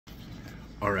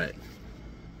All right,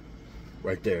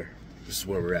 right there. This is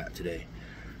where we're at today.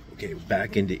 Okay,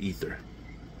 back into Ether.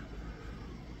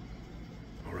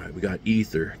 All right, we got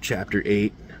Ether, chapter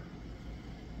 8.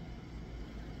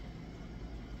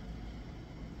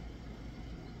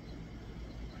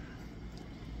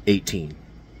 "18.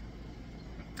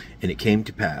 And it came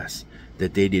to pass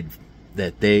that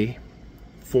they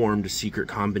formed a secret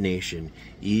combination,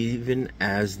 even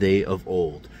as they of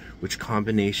old, which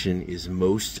combination is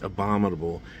most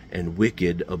abominable and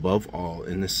wicked above all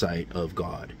in the sight of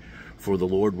God. For the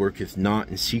Lord worketh not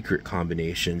in secret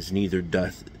combinations, neither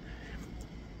doth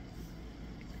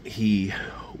he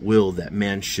will that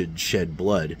man should shed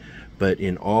blood, but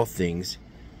in all things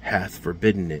hath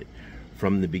forbidden it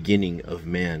from the beginning of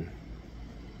man.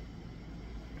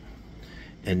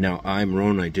 And now I,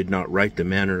 Moroni, did not write the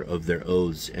manner of their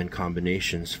oaths and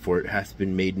combinations, for it hath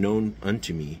been made known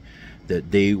unto me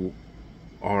that they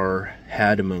are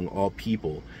had among all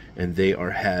people, and they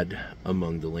are had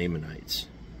among the Lamanites."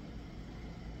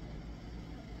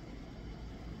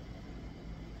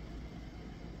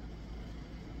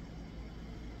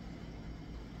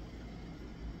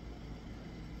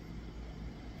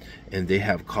 "And they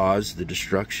have caused the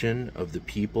destruction of the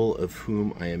people of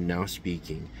whom I am now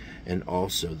speaking, and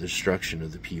also the destruction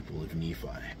of the people of Nephi."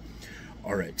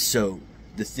 All right, so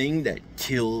the thing that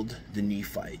killed the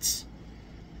Nephites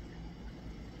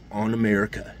on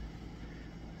America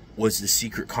was the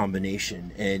secret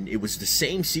combination, and it was the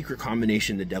same secret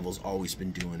combination the devil's always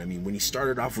been doing. I mean, when he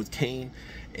started off with Cain,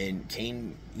 and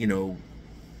Cain, you know,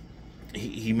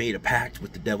 he made a pact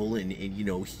with the devil, and you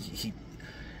know, he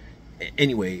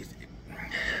anyway,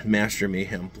 master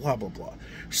mayhem, blah blah blah.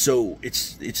 So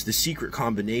it's the secret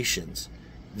combinations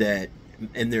that,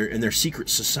 and their secret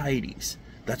societies.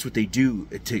 That's what they do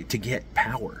to get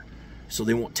power. So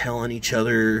they won't tell on each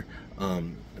other.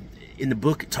 In the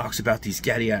book, it talks about these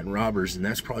Gadiaton robbers, and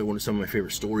that's probably some of my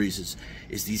favorite stories.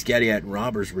 Is these Gadiaton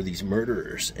robbers were these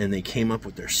murderers, and they came up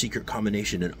with their secret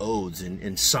combination and oaths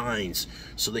and signs,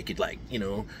 so they could, like, you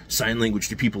know, sign language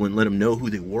to people and let them know who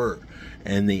they were.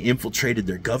 And they infiltrated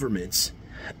their governments,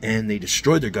 and they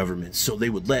destroyed their governments, so they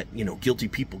would let, you know, guilty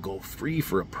people go free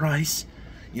for a price,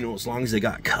 you know, as long as they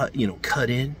got cut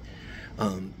in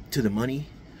to the money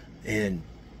and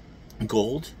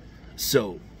gold.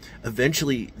 So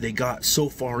eventually they got so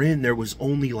far in, there was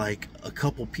only like a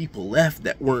couple people left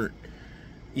that weren't,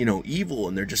 you know, evil,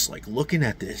 and they're just like looking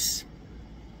at this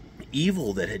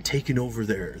evil that had taken over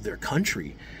their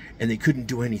country, and they couldn't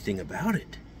do anything about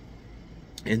it.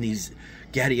 And these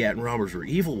Gadiaton robbers were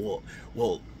evil.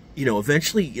 Well, you know,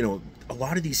 eventually, you know, a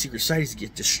lot of these secret societies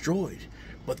get destroyed,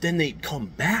 but then they'd come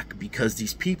back because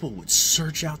these people would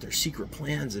search out their secret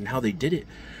plans and how they did it.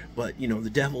 But, you know, the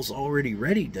devil's already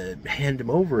ready to hand them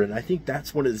over. And I think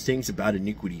that's one of the things about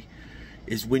iniquity,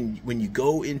 is when you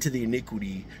go into the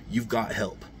iniquity, you've got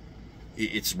help.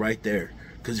 It's right there.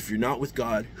 Because if you're not with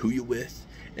God, who you with?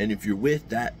 And if you're with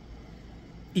that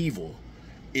evil,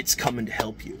 it's coming to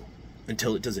help you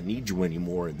until it doesn't need you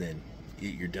anymore, and then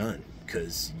you're done,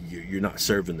 because you're not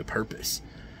serving the purpose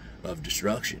of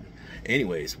destruction.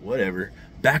 Anyways, whatever.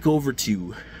 Back over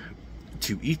to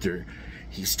Ether.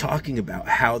 He's talking about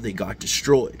how they got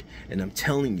destroyed. And I'm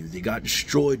telling you, they got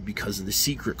destroyed because of the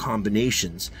secret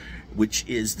combinations, which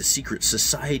is the secret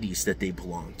societies that they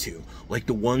belong to, like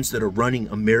the ones that are running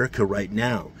America right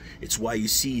now. It's why you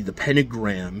see the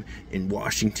pentagram in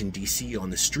Washington, D.C. on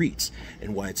the streets,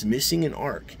 and why it's missing an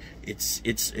ark. It's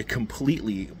a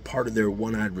completely part of their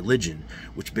one-eyed religion,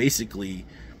 which basically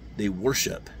they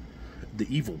worship the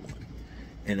evil one.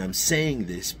 And I'm saying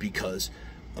this because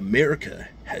America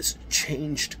has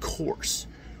changed course.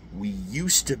 We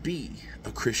used to be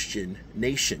a Christian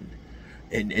nation,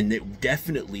 and it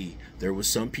definitely, there was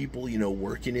some people, you know,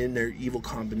 working in their evil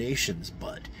combinations,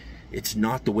 but it's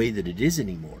not the way that it is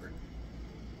anymore.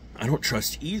 I don't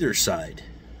trust either side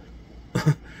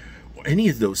or any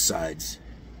of those sides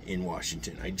in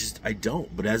Washington. I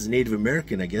don't. But as a Native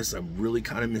American, I guess I'm really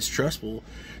kind of mistrustful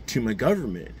to my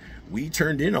government. We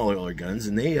turned in all our guns,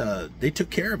 and they took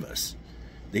care of us.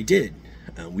 They did.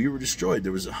 We were destroyed.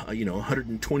 There was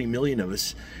 120 million of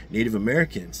us Native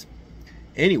Americans.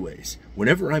 Anyways,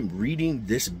 whenever I'm reading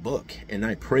this book and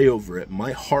I pray over it,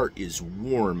 my heart is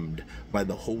warmed by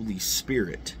the Holy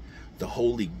Spirit, the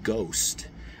Holy Ghost.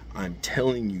 I'm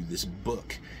telling you, this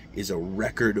book is a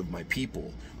record of my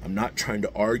people. I'm not trying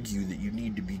to argue that you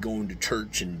need to be going to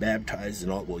church and baptized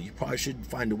and all. Well, you probably should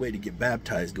find a way to get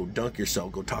baptized, go dunk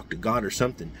yourself, go talk to God or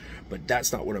something. But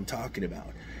that's not what I'm talking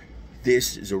about.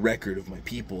 This is a record of my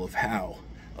people, of how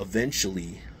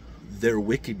eventually their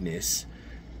wickedness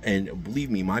And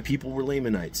believe me, my people were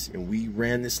Lamanites, and we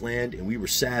ran this land, and we were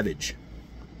savage.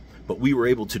 But we were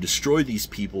able to destroy these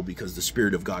people because the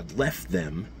Spirit of God left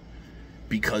them,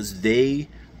 because they,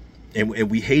 and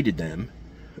we hated them,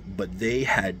 but they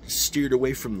had steered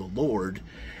away from the Lord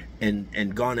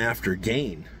and gone after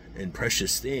gain and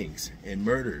precious things and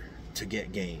murder to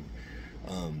get gain.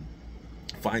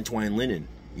 Fine twine linen,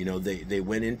 you know, they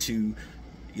went into,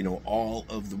 you know, all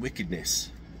of the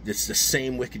wickedness. It's the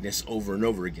same wickedness over and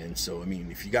over again. So I mean,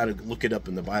 if you got to look it up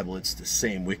in the Bible, it's the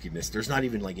same wickedness. There's not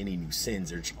even like any new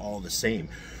sins. It's all the same.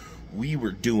 We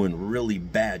were doing really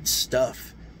bad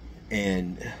stuff,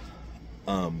 and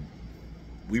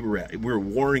we were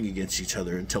warring against each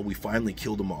other until we finally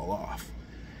killed them all off.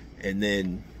 And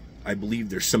then I believe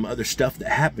there's some other stuff that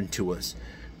happened to us,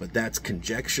 but that's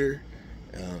conjecture.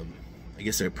 I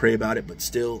guess I pray about it, but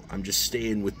still, I'm just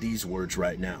staying with these words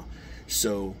right now.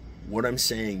 So what I'm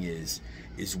saying is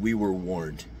we were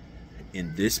warned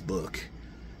in this book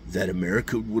that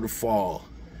America would fall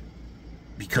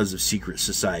because of secret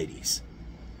societies.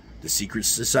 The secret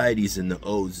societies and the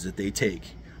oaths that they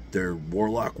take, their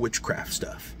warlock witchcraft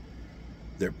stuff,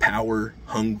 their power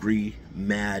hungry,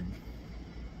 mad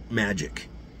magic,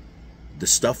 the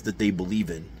stuff that they believe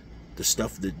in, the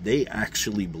stuff that they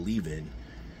actually believe in,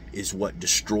 is what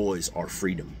destroys our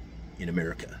freedom in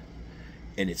America.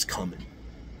 And it's coming.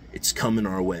 It's coming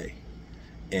our way.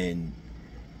 And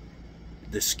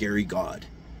the scary God,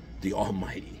 the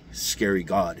almighty scary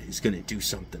God, is going to do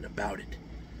something about it.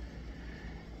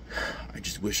 I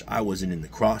just wish I wasn't in the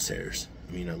crosshairs.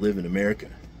 I mean, I live in America.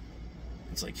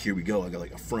 It's like, here we go. I got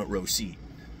like a front row seat.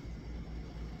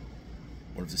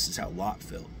 What if this is how Lot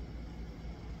felt?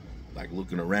 Like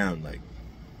looking around like,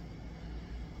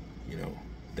 you know,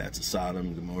 that's a Sodom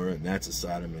and Gomorrah, and that's a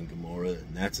Sodom and Gomorrah,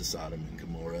 and that's a Sodom and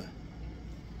Gomorrah.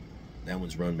 That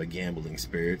one's run by gambling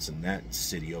spirits, and that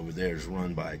city over there is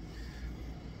run by,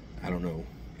 I don't know,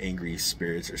 angry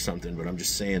spirits or something. But I'm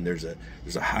just saying there's a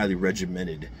highly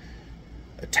regimented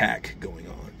attack going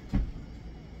on,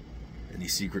 and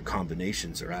these secret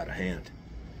combinations are out of hand,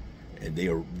 and they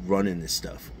are running this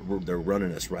stuff. They're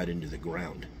running us right into the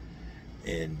ground.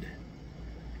 And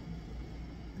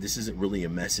this isn't really a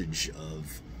message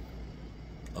of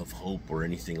hope or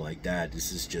anything like that.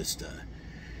 This is just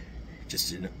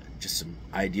some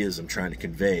ideas I'm trying to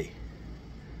convey.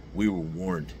 We were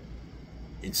warned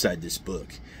inside this book,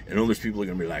 and all those people are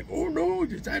gonna be like, "Oh no,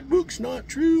 that book's not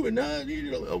true," and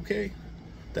okay,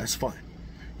 that's fine.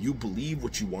 You believe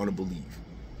what you want to believe.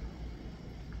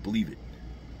 Believe it.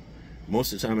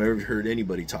 Most of the time I ever heard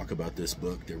anybody talk about this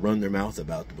book, they run their mouth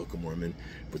about the Book of Mormon,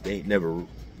 but they ain't never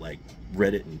like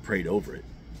read it and prayed over it.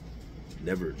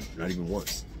 Never, not even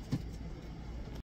once.